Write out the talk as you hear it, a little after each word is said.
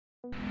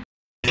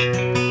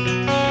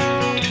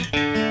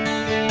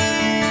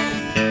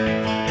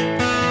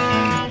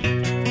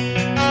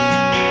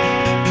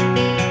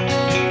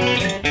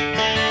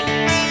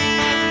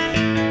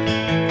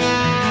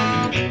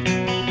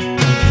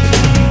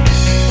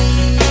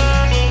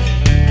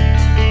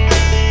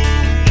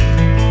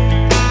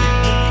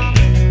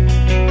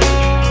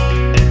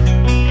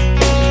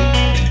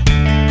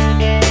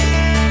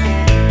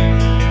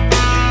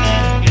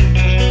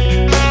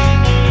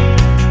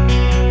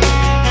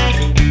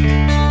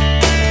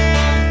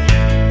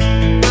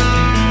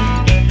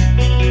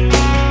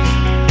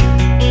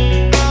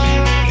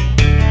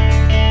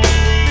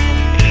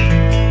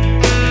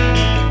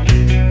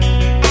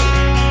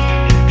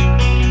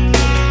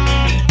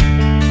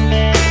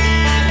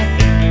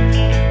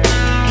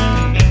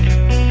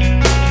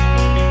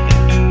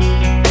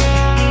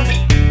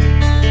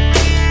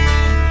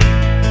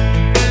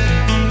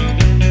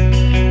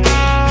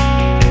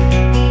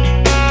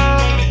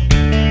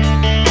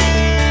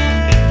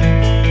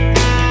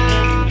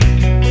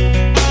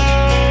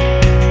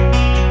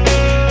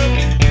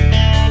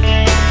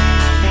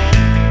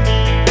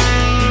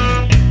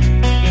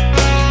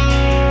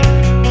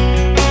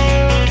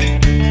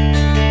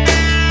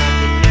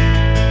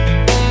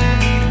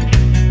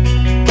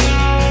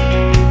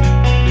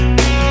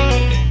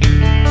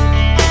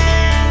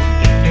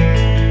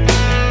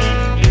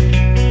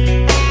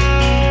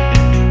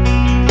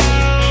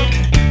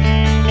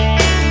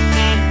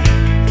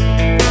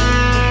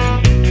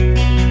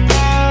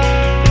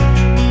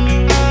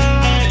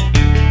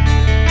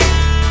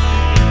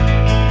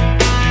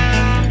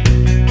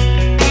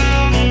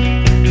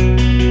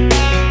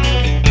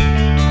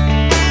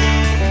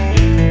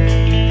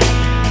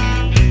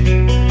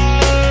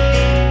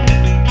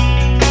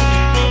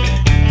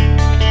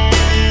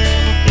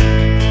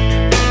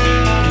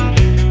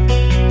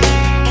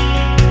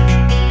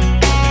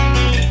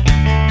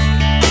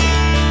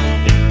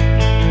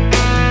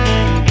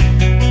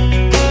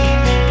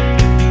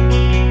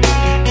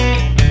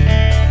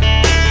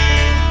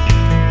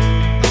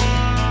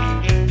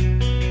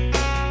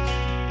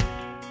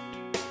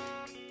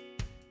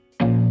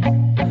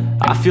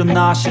feel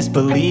nauseous,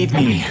 believe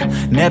me.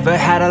 Never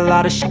had a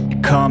lot of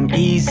shit come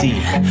easy.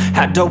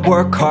 Had to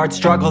work hard,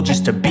 struggle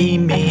just to be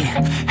me.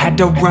 Had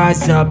to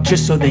rise up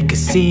just so they could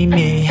see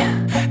me.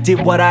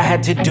 Did what I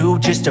had to do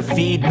just to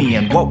feed me,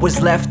 and what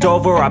was left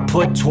over I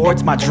put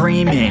towards my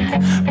dreaming.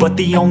 But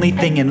the only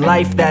thing in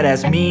life that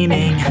has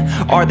meaning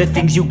are the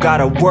things you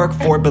gotta work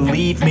for,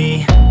 believe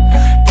me.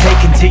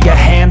 Take into your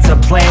hands a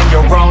plan,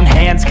 your own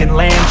hands can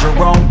land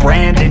your own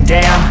brand. And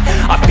damn,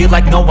 I feel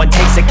like no one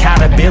takes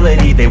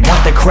accountability. They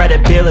want the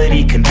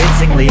credibility,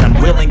 convincingly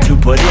unwilling to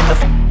put in the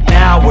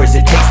hours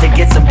it takes to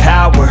get some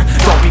power.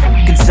 Don't be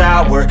f***ing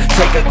sour,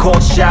 take a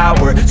cold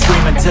shower.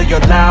 Scream until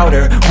you're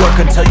louder, work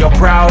until you're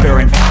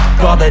prouder. And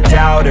f*** all the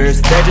doubters,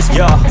 they're just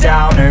your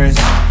downers.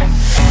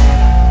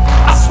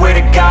 I swear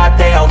to God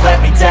they all let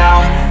me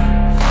down.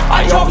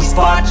 I always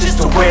fought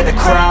just to wear the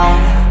crown.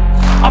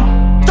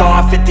 I'm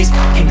off at these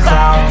fucking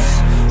clowns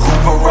who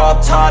were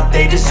all taught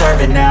they deserve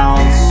an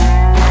ounce.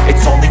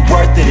 It's only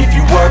worth it if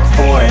you work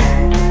for it.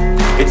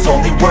 It's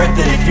only worth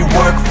it if you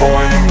work for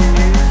it.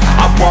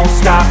 I won't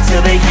stop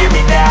till they hear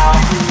me now.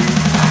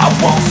 I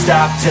won't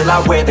stop till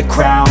I wear the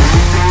crown.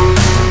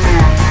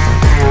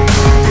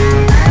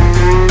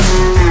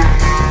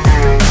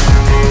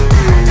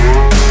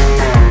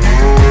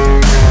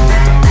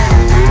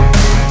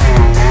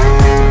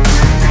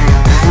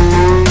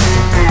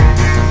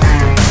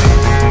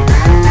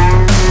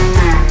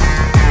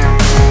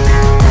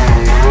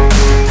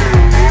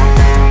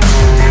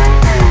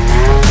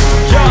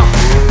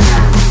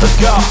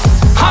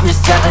 I'm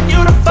just telling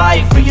you to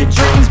fight for your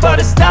dreams, but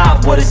it's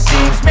not what it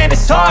seems. Man,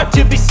 it's hard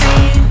to be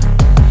seen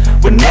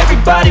when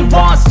everybody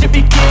wants to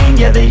be king.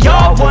 Yeah, they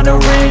all wanna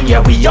ring,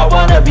 yeah, we all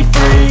wanna be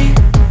free.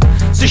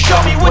 So show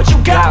me what you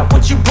got,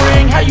 what you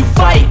bring, how you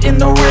fight in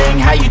the ring,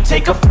 how you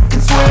take a fucking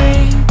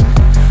swing.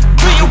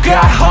 Do you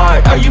got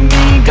heart, are you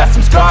mean? Got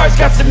some scars,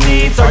 got some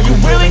needs, are you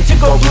willing to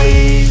go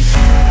bleed?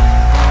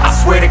 I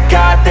swear to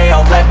God they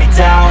all let me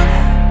down.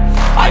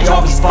 I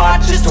always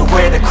fought just to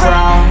wear the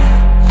crown.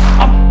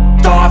 I'm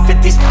off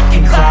at these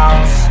fucking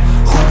clowns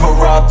who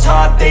were all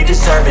taught they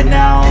deserve an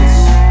ounce.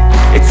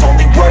 It's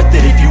only worth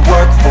it if you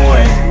work for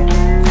it.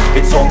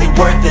 It's only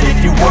worth it if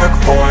you work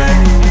for it.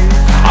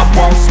 I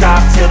won't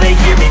stop till they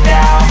hear me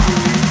now.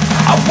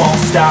 I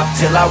won't stop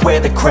till I wear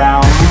the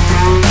crown.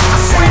 I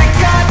swear to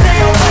God they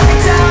all let me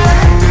down.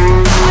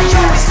 I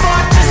always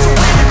fought just to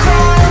wear the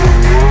crown.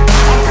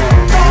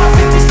 I'm off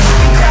at these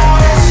fucking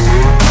clowns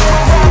who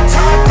were all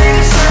taught they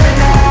deserve an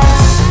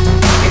ounce.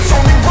 It's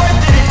only worth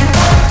it if you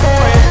work for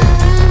it.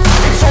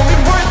 It's only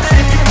worth it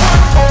if you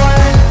work for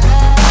it.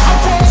 I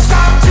won't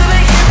stop till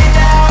they hear me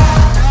now.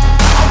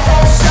 I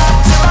won't stop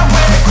till I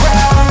wear the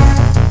crown.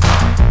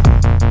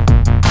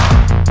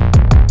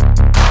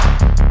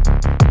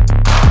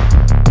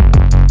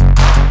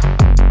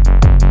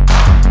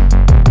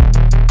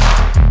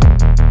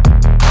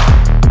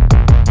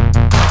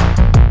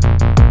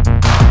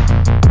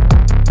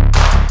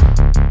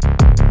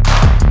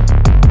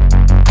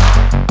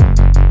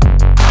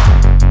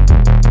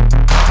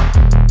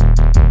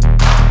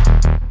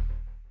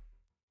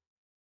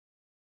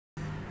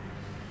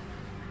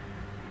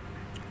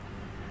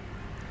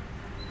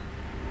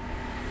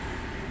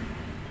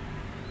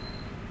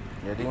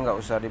 Jadi nggak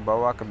usah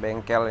dibawa ke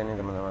bengkel ini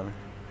teman-teman,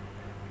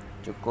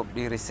 cukup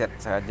di reset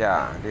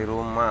saja di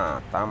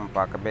rumah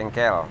tanpa ke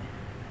bengkel.